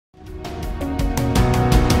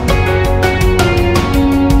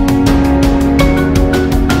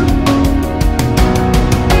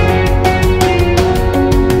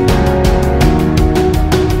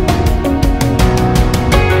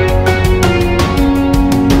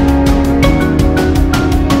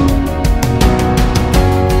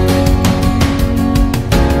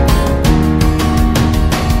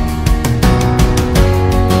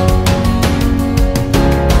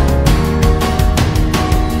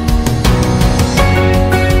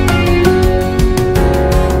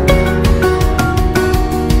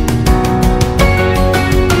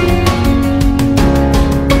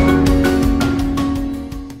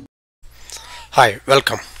Hi,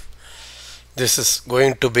 welcome. This is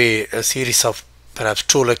going to be a series of perhaps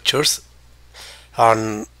 2 lectures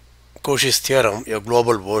on Cauchy's theorem, a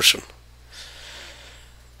global version.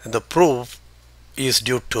 The proof is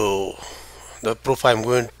due to the proof I'm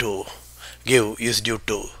going to give is due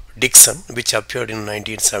to Dixon, which appeared in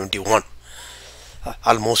 1971,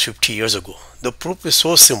 almost 50 years ago. The proof is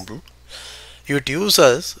so simple. It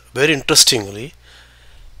uses very interestingly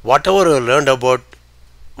whatever I learned about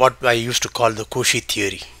what I used to call the Cauchy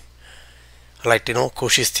theory. Like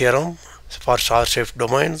Cauchy's theorem for star-shaped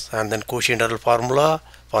domains, and then Cauchy integral formula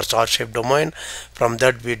for star-shaped domain. From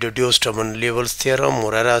that we deduced Liouville's theorem,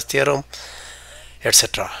 Morera's theorem,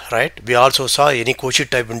 etc. Right? We also saw any Cauchy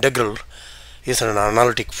type integral is an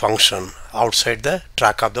analytic function outside the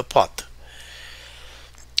track of the path.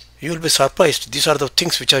 You will be surprised. These are the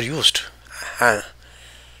things which are used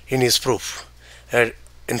in his proof.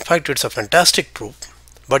 In fact, it's a fantastic proof,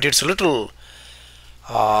 but it's a little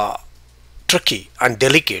tricky and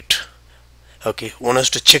delicate. Okay, one has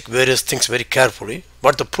to check various things very carefully,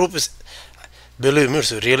 but the proof is, believe me,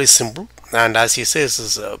 it's really simple, and as he says,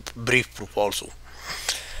 is a brief proof also.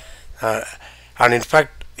 And in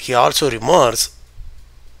fact, he also remarks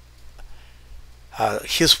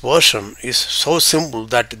his version is so simple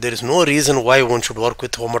that there is no reason why one should work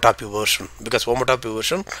with homotopy version, because homotopy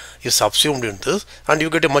version is subsumed in this and you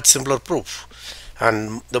get a much simpler proof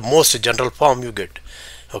and the most general form you get.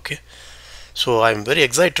 Okay, so I'm very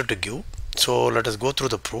excited to give. So let us go through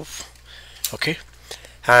the proof. Okay,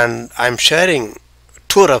 and I'm sharing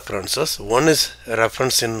two references. One is a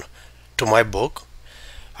reference to my book,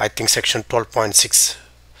 I think section 12.6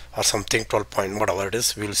 or something, 12 whatever it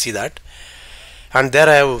is, we will see that. And there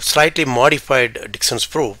I have slightly modified Dixon's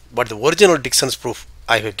proof, but the original Dixon's proof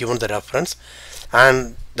I have given the reference,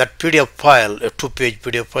 and that PDF file, a 2-page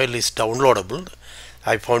PDF file, is downloadable.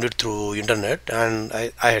 I found it through internet, and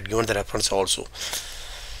I had given the reference also.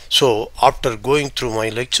 So after going through my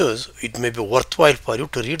lectures, it may be worthwhile for you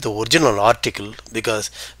to read the original article,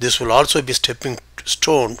 because this will also be stepping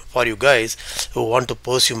stone for you guys who want to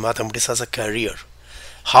pursue mathematics as a career.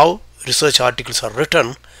 How research articles are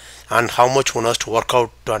written and how much one has to work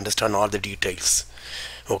out to understand all the details.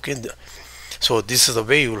 Okay, so this is the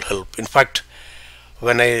way you will help. In fact,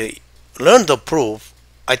 when I learned the proof,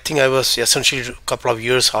 I think I was essentially a couple of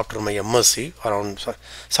years after my MSc, around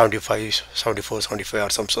 75, 74, 75 or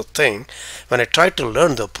some sort of thing. When I tried to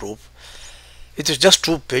learn the proof, it was just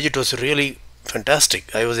 2 pages. It was really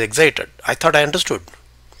fantastic. I was excited. I thought I understood.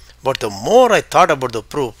 But the more I thought about the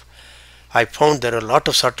proof, I found there are a lot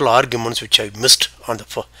of subtle arguments which I missed on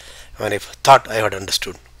the when I thought I had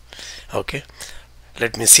understood. Okay,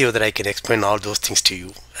 let me see whether I can explain all those things to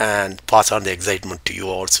you and pass on the excitement to you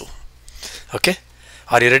also. Okay,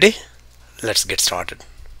 are you ready? Let's get started.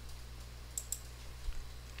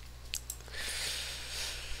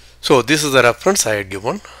 So this is the reference I had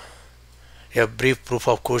given, a brief proof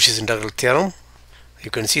of Cauchy's integral theorem. You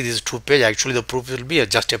can see this is 2 page. Actually the proof will be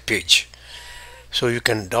just a page. So you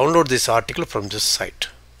can download this article from this site.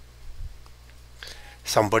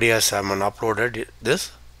 Somebody has uploaded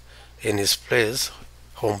this in his place,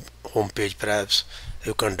 home page perhaps.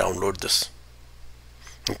 You can download this.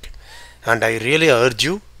 Okay. And I really urge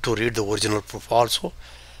you to read the original proof also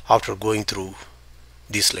after going through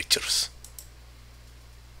these lectures.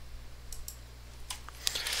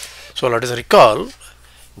 So let us recall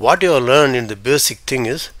what you have learned in the basic thing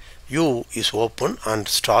is U is open and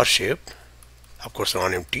star shaped, of course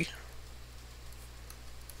non-empty.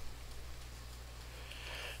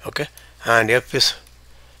 Okay, and F is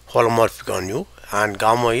holomorphic on U, and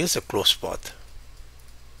gamma is a closed path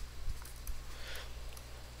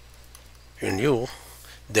in U.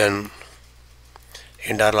 Then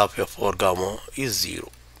integral of F over gamma is 0.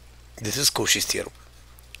 This is Cauchy's theorem,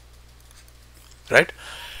 right?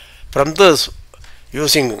 From this,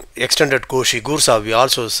 using extended Cauchy-Gursa, we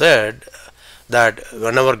also said that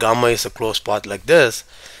whenever gamma is a closed path like this,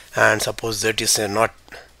 and suppose Z is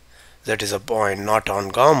a point not on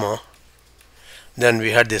gamma, then we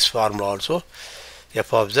had this formula also.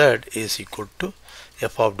 F of Z is equal to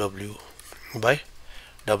F of W by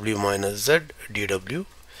W minus Z dW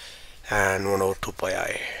and 1 over 2 pi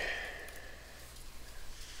I.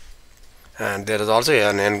 And there is also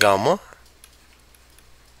an n gamma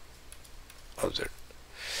of Z.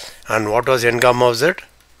 And what was n gamma of Z?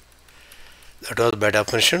 That was by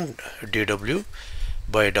definition dW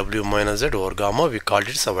by W minus Z over gamma. We called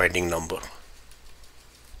it a winding number.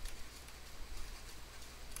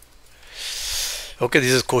 Okay,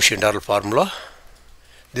 this is Cauchy integral formula.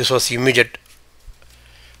 This was immediate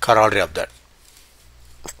corollary of that,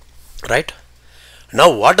 right? Now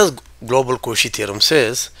what does global Cauchy theorem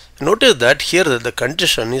says, notice that here the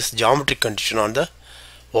condition is geometric condition on the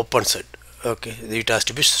open set. Okay, it has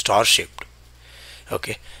to be star shaped.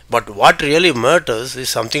 Okay, but what really matters is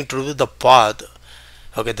something to do with the path.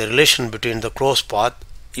 Okay, the relation between the closed path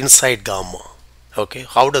inside gamma. Okay,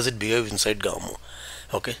 how does it behave inside gamma?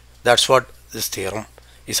 Okay, that's what this theorem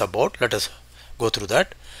is about. Let us go through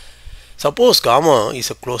that. Suppose gamma is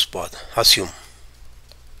a closed path. Assume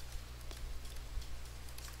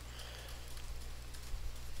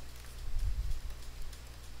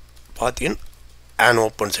path in an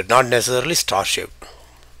open set, not necessarily star shaped.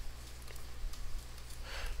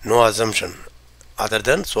 No assumption other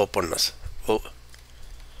than openness. Oh,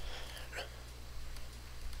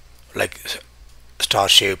 like star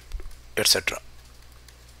shaped, etc.,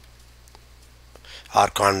 or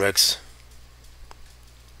convex,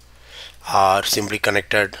 or simply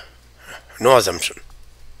connected. No assumption,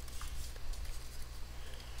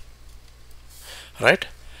 right?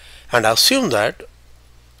 And assume that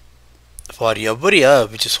for every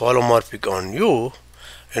f which is holomorphic on U,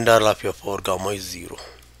 integral of f over gamma is 0.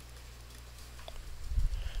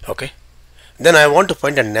 Okay, then I want to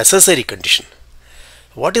find a necessary condition.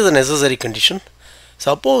 What is the necessary condition?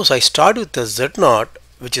 Suppose I start with the z0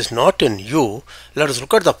 which is not in U. Let us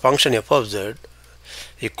look at the function f of z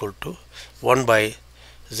equal to 1 by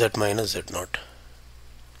z minus z0.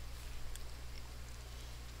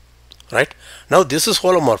 Right? Now this is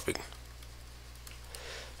holomorphic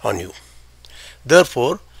on U.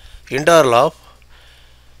 Therefore, integral of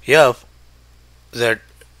f z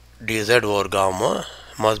dz over gamma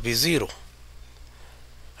must be 0.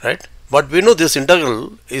 Right? But we know this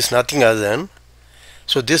integral is nothing other than,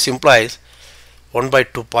 so this implies 1 by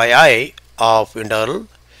 2 pi I of integral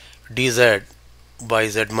dz by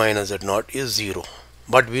z minus z0 is 0.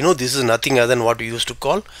 But we know this is nothing other than what we used to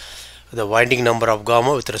call the winding number of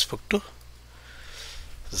gamma with respect to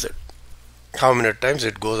z. How many times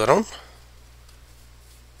it goes around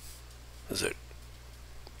z?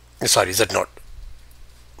 Sorry, z0.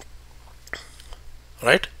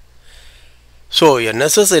 Right? So a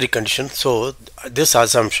necessary condition, so this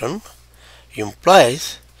assumption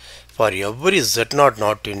implies for every z0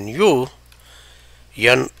 not in U,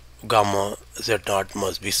 n gamma z0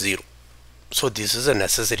 must be 0. So this is a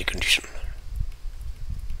necessary condition.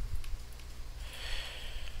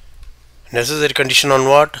 Necessary condition on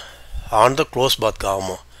what? On the closed path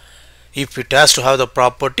gamma. If it has to have the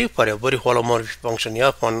property for every holomorphic function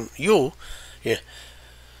f on U,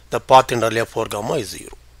 the path integral f over gamma is 0.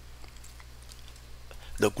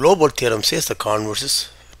 The global theorem says the converse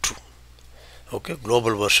is true. Okay,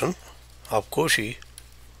 global version of Cauchy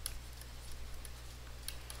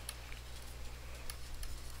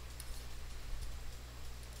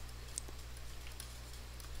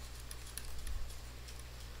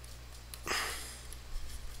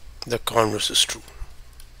the converse is true.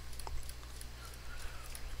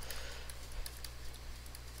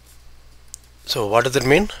 So what does it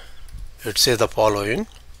mean? It says the following: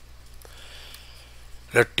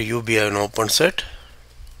 let U be an open set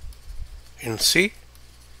in C,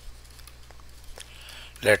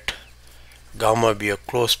 let gamma be a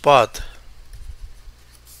closed path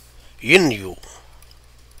in U,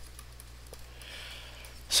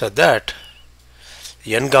 so that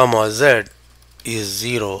n gamma z is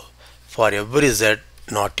 0 for every z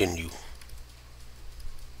not in U.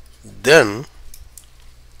 Then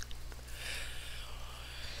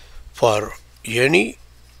for any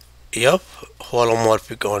f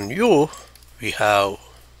holomorphic on U, we have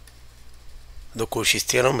the Cauchy's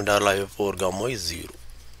theorem, integral of f over gamma is 0.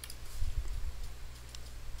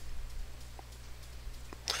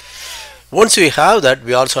 Once we have that,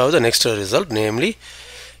 we also have the next result, namely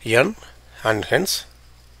n, and hence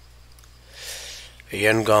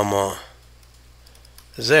n gamma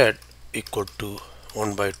z equal to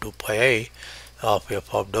 1 by 2 pi I of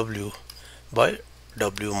f of w by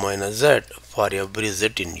w minus z for every z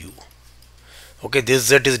in U. Okay, this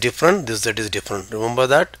z is different, this z is different. Remember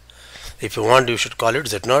that. If you want, you should call it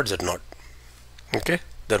z0, z0. Okay,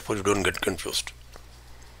 therefore you don't get confused.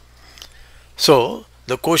 So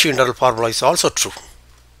the Cauchy integral formula is also true.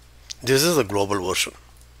 This is the global version.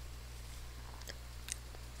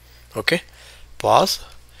 Okay, pause,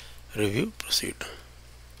 review, proceed.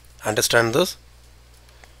 Understand this?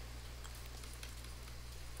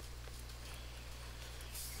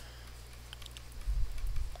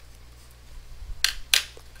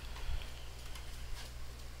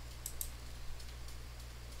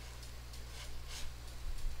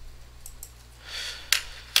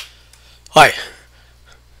 Hi,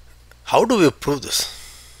 how do we prove this?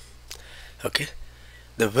 Okay,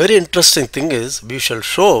 the very interesting thing is we shall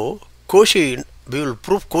show Cauchy, we will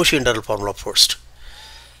prove Cauchy integral formula first,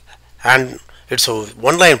 and it's a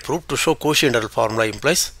one-line proof to show Cauchy integral formula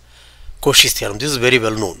implies Cauchy's theorem. This is very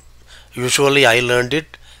well known. Usually I learned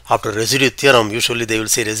it after residue theorem. Usually they will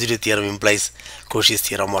say residue theorem implies Cauchy's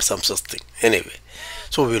theorem or some such thing. Anyway,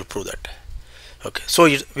 so we will prove that. Okay, so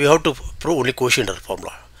we have to prove only Cauchy integral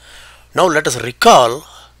formula. Now let us recall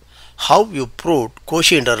how you proved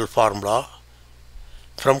Cauchy integral formula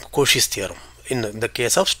from Cauchy's theorem in the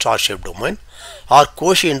case of star-shaped domain, or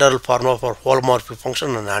Cauchy integral formula for holomorphic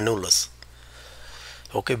function and annulus.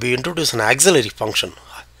 Okay, we introduce an auxiliary function.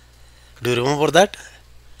 Do you remember that?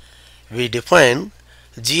 We define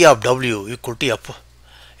g of w equal to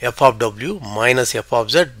f of w minus f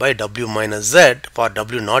of z by w minus z for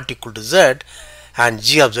w not equal to z, and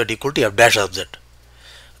g of z equal to f dash of z.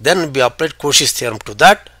 Then we applied Cauchy's theorem to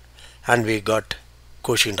that, and we got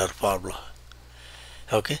Cauchy integral formula.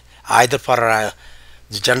 Okay, either for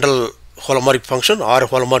the general holomorphic function or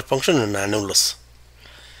holomorphic function in annulus.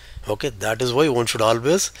 Okay, that is why one should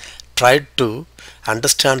always try to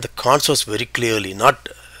understand the concepts very clearly, not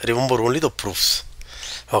remember only the proofs.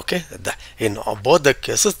 Okay, in both the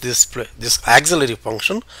cases this auxiliary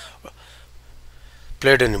function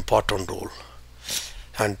played an important role.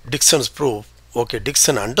 And Dixon's proof, okay,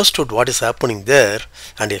 Dixon understood what is happening there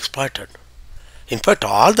and exploited. In fact,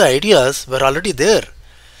 all the ideas were already there,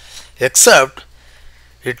 except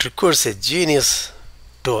it requires a genius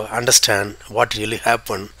to understand what really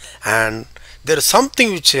happened, and there is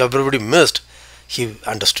something which everybody missed. He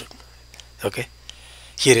understood. Okay,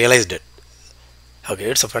 he realized it. Okay,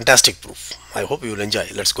 it's a fantastic proof. I hope you will enjoy.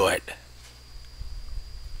 Let's go ahead.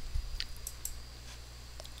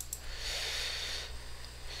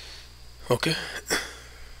 Okay,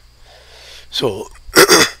 so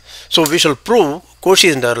so we shall prove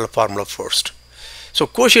Cauchy integral formula first. So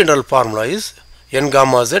Cauchy integral formula is n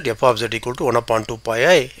gamma z f of z equal to 1 upon 2 pi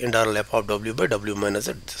I integral f of w by w minus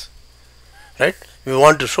z. Right? We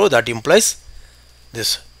want to show that implies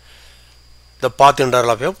this: the path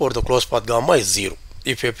integral of f over the closed path gamma is 0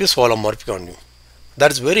 if f is holomorphic on U.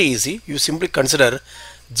 That is very easy. You simply consider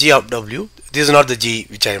g of w. This is not the g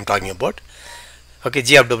which I am talking about. Okay,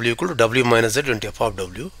 g of w equal to w minus z into f of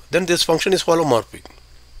w. Then this function is holomorphic.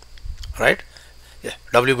 Right? Yeah,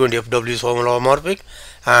 w going to f w is holomorphic,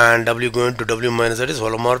 and w going to w minus z is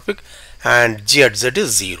holomorphic, and g at z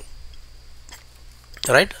is 0.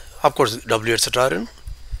 Right? Of course, w etc. are in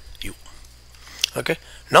U. Okay.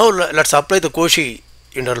 Now let's apply the Cauchy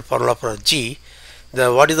integral formula for g.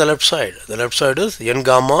 What is the left side? The left side is n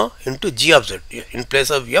gamma into g of z. In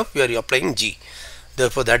place of f, we are applying g.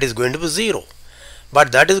 Therefore, that is going to be 0.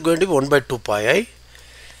 But that is going to be 1 by 2 pi I.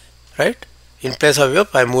 Right? In place of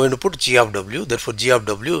f, I am going to put g of w. Therefore, g of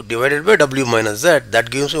w divided by w minus z, that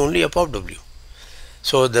gives me only f of w.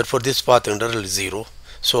 So, therefore, this path integral is 0.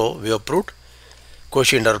 So, we have proved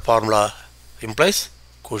Cauchy integral formula implies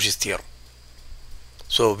Cauchy's theorem.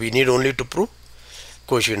 So, we need only to prove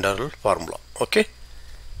Cauchy integral formula. Okay.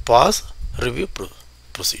 Pause, review,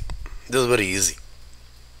 proceed. This is very easy.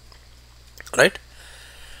 Right.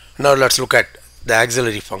 Now, let's look at the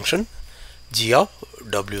auxiliary function g of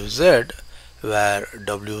wz, where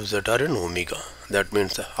wz are in omega. That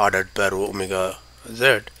means the ordered pair omega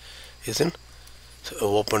z is in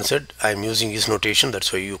open set. I am using this notation,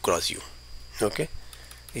 that's why u cross u. Okay,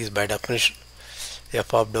 is by definition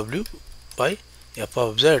f of w by f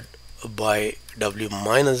of z by w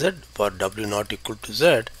minus z for w not equal to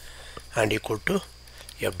z and equal to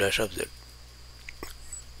f dash of z.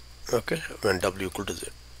 Okay, when w equal to z.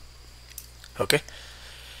 Okay.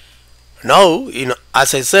 Now,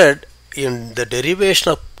 as I said, in the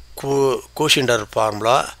derivation of Cauchy integral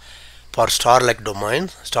formula for star-like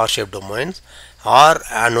domains, star-shaped domains, or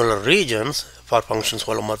annular regions for functions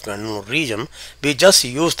holomorphic annular region, we just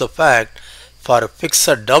use the fact for a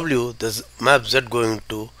fixed w, this map z going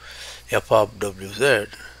to f of wz.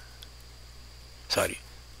 Sorry,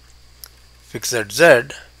 fixed z,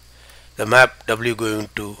 the map w going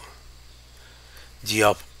to g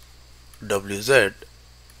of wz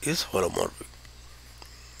is holomorphic.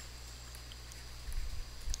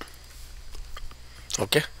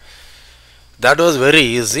 Okay, that was very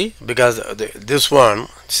easy because this one,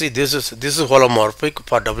 see, this is holomorphic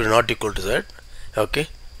for w not equal to z. Okay,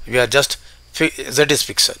 we are just z is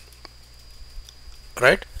fixed,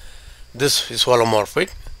 right? This is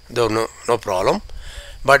holomorphic, though no problem.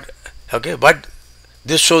 But okay, but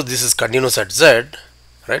this shows this is continuous at z,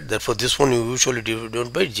 right? Therefore, this one you usually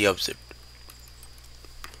divide by g of z.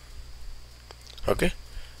 Okay,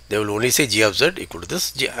 they will only say g of z equal to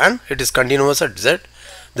this g, and it is continuous at z.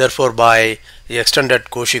 Therefore, by the extended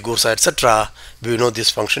Cauchy, Gauss, etc., we know this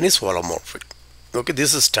function is holomorphic. Okay,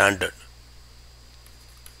 this is standard.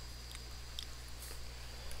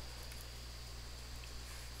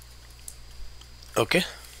 Okay.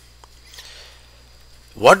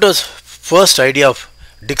 What does first idea of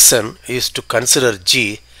Dixon is to consider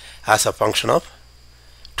G as a function of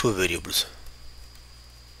two variables.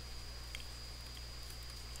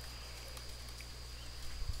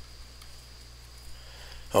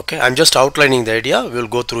 Okay, I'm just outlining the idea. We will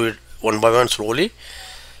go through it one by one slowly.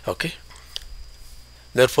 Okay.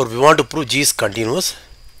 Therefore, we want to prove G is continuous.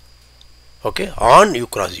 Okay, on U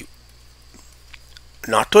cross U.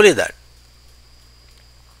 Not only that.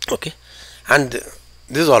 Okay, and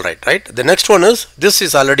this is all right, right? The next one is, this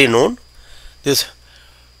is already known. This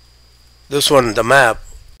one, the map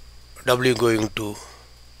W going to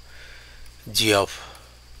G of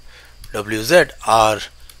WZ or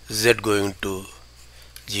Z going to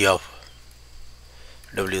G of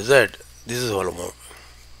WZ. This is holomorphic.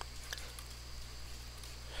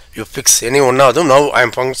 You fix any one of them. Now I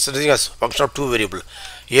am considering as a function of two variables.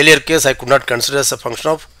 Earlier case I could not consider as a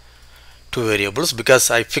function of two variables because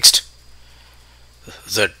I fixed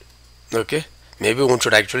Z. Okay, maybe one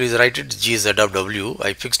should actually write it G Z of W.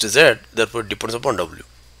 I fixed Z, therefore it depends upon W.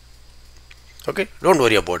 Okay, don't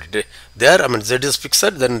worry about it. There, I mean, Z is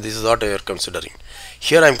fixed, then this is what I am considering.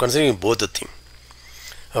 Here I am considering both the thing.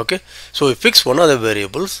 Okay, so we fix one of the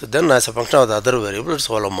variables, then as a function of the other variable, it's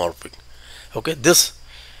holomorphic. Okay, this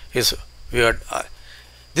is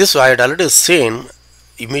this I had already seen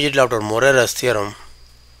immediately after Morera's theorem.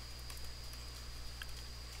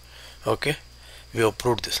 Okay, we have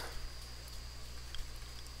proved this.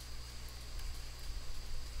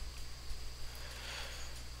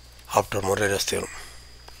 After Morera's theorem.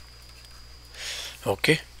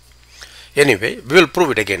 Okay, anyway, we will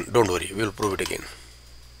prove it again. Don't worry, we will prove it again.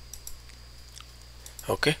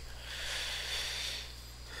 Okay,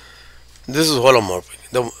 this is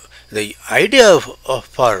holomorphic. The idea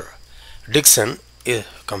for Dixon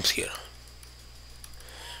comes here.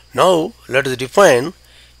 Now let us define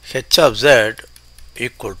h of z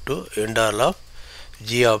equal to integral of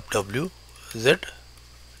g of w z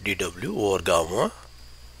dw over gamma.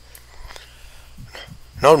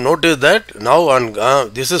 Now notice that now on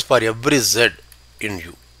this is for every z in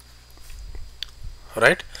U.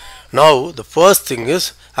 Right? Now the first thing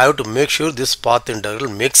is I have to make sure this path integral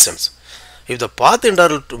makes sense. If the path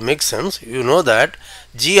integral to make sense, you know that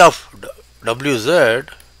g of wz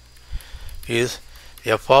is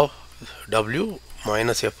f of w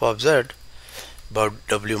minus f of z, but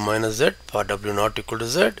w minus z for w not equal to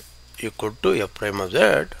z equal to f prime of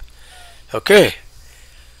z. Okay,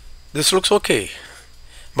 this looks okay.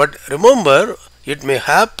 But remember, it may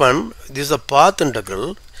happen, this is a path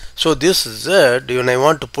integral. So this z, when I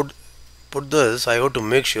want to put this, I have to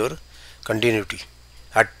make sure continuity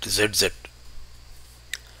at zz.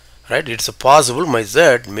 Right? It's a possible my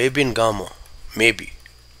z may be in gamma, maybe.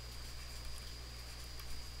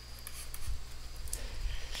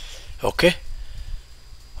 Okay,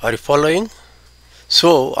 are you following?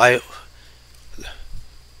 So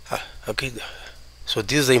okay. So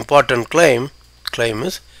this is the important claim. Claim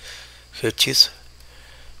is H is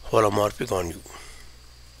holomorphic on U.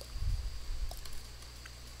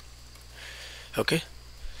 Okay,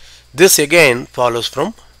 this again follows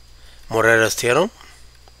from Morera's theorem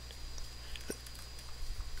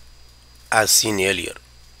as seen earlier.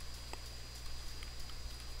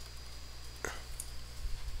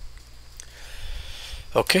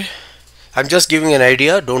 Okay, I'm just giving an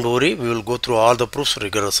idea, don't worry, we will go through all the proofs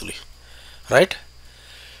rigorously, right?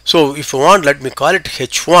 So if you want, let me call it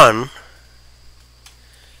H1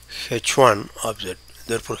 of Z,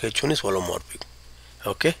 therefore H1 is holomorphic.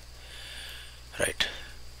 Okay, right.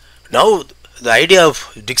 Now the idea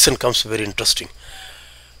of Dixon comes very interesting.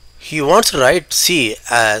 He wants to write C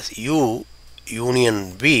as U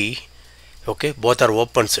union V. Okay, both are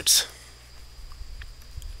open sets.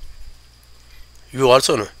 You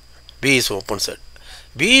also know B is open set.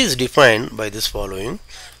 B is defined by this following: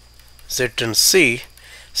 Z and C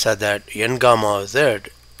so that n gamma of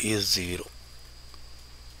Z is 0.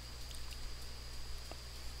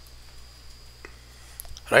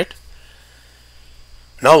 Right?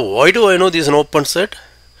 Now why do I know this is an open set?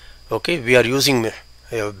 Okay, we are using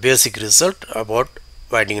a basic result about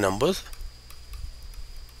winding numbers.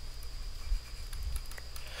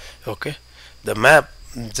 Okay, the map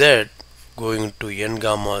Z going to n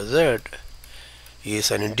gamma Z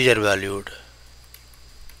is an integer valued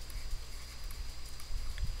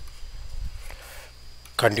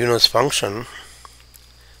continuous function,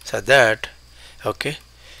 so that okay,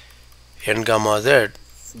 n gamma Z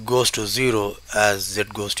goes to 0 as z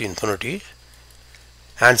goes to infinity,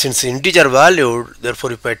 and since integer valued,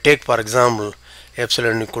 therefore if I take for example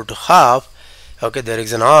epsilon equal to half, okay, there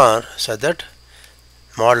is an r such that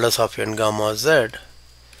modulus of n gamma z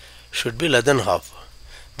should be less than half.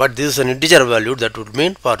 But this is an integer value, that would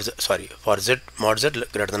mean for z mod z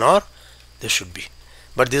greater than r, this should be.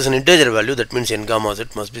 But this is an integer value, that means n gamma z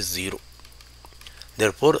must be 0.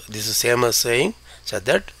 Therefore this is same as saying such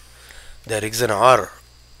that there is an r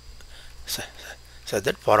such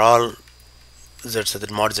that for all z such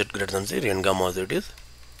that mod z greater than 0, n gamma z is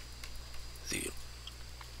 0.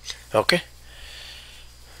 Okay,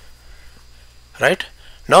 right?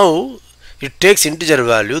 Now it takes integer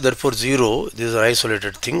value, therefore 0, this is an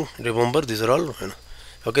isolated thing. Remember, these are all,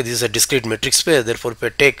 okay, this is a discrete metric space. Therefore if I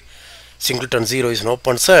take singleton 0 is an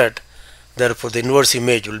open set, therefore the inverse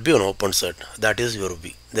image will be an open set, that is your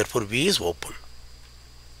V. Therefore V is open.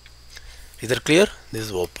 Is that clear? This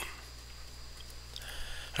is open,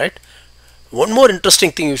 right? One more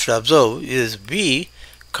interesting thing you should observe is V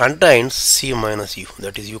contains C minus U,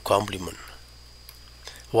 that is U complement.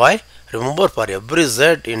 Why? Remember, for every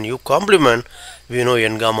z in U complement, we know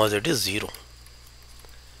n gamma z is 0.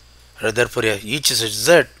 Therefore each such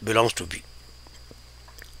z belongs to V,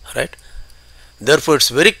 right? Therefore it's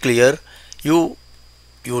very clear U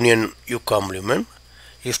union U complement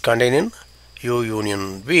is contained in U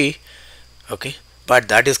union V, okay, but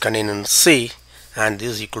that is contained in C, and this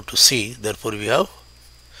is equal to C. Therefore we have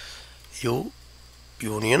U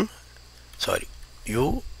union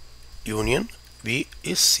V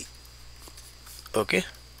is C. Okay,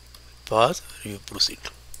 pause, you proceed.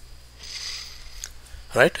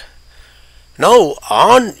 Right, now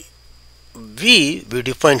on V we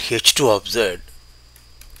define H2 of Z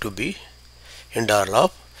to be integral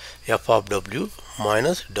of f of w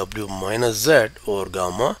minus w minus z over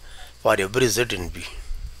gamma for every z in V.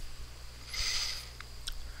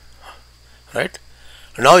 Right,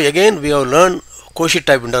 now again we have learned Cauchy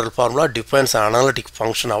type integral formula defines an analytic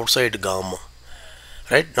function outside gamma.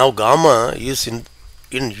 Right, now gamma is in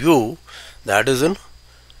U, that is in,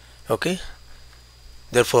 okay,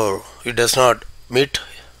 therefore it does not meet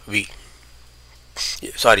V,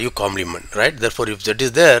 U complement, right? Therefore if z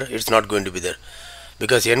is there, it's not going to be there,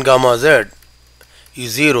 because n gamma z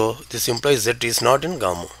is 0, this implies z is not in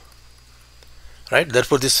gamma, right?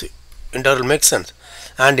 Therefore this integral makes sense,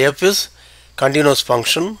 and f is continuous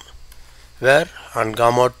function where on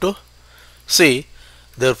gamma to C.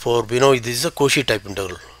 Therefore we know this is a Cauchy type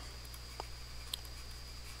integral.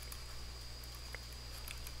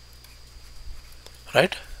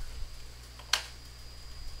 Right,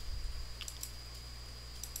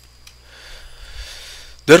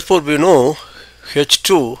 therefore we know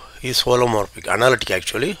H2 is holomorphic, analytic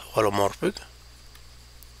actually, holomorphic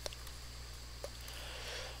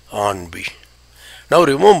on B. Now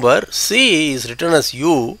remember, C is written as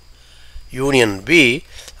U union B.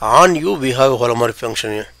 On U we have a holomorphic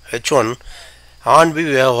function H1, on B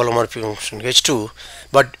we have a holomorphic function H2,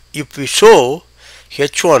 but if we show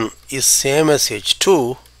H1 is same as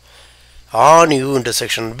H2 on U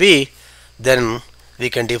intersection B, then we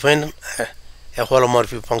can define a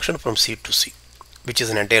holomorphic function from C to C, which is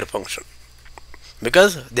an entire function,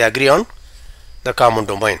 because they agree on the common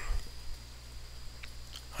domain.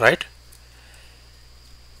 Right,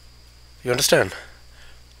 you understand?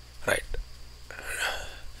 Right,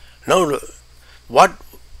 now what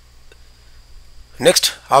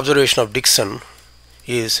next observation of Dixon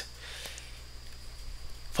is,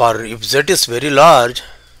 for if z is very large,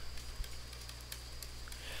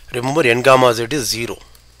 remember n gamma z is 0,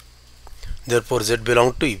 therefore z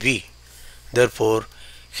belongs to V. Therefore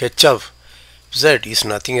h of z is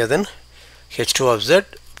nothing other than h2 of z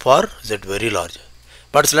for z very large.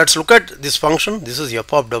 But let's look at this function. This is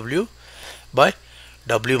f of w by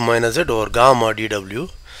w minus z over gamma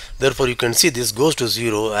dw. Therefore you can see this goes to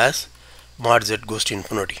 0 as mod z goes to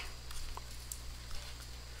infinity.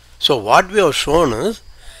 So what we have shown is,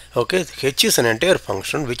 okay, h is an entire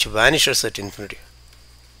function which vanishes at infinity.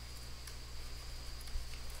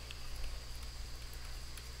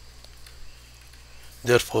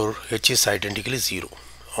 Therefore h is identically 0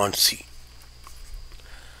 on C.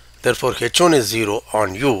 Therefore h1 is 0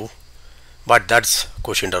 on U, but that's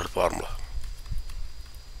Cauchy integral formula.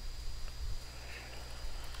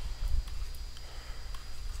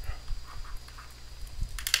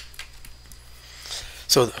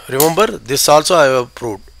 So remember, this also I have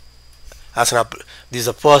proved as an this is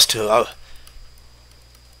the first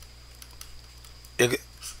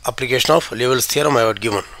application of Liouville's theorem I had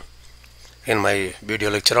given in my video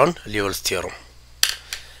lecture on Liouville's theorem.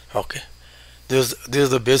 Okay, this is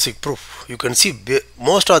the basic proof. You can see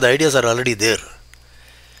most of the ideas are already there.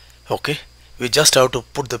 Okay, we just have to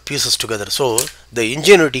put the pieces together. So the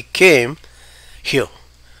ingenuity came here,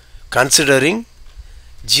 considering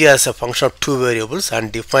g as a function of two variables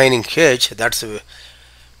and defining h, that's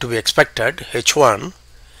to be expected, h1,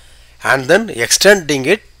 and then extending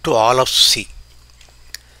it to all of c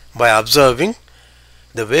by observing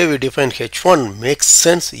the way we define h1 makes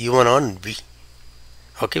sense even on v.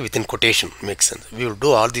 Okay, within quotation makes sense. We will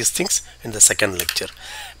do all these things in the second lecture,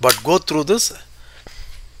 but go through this.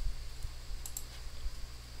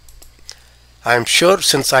 I am sure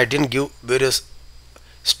since I didn't give various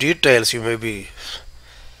details, you may be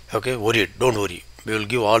worried. Don't worry, we will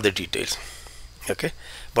give all the details. Okay,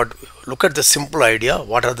 but look at the simple idea.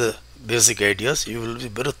 What are the basic ideas? You will be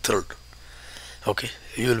very thrilled. Okay,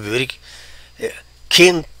 you will be very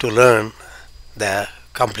keen to learn the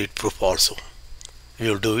complete proof also. We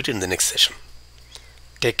will do it in the next session.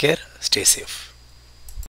 Take care, stay safe.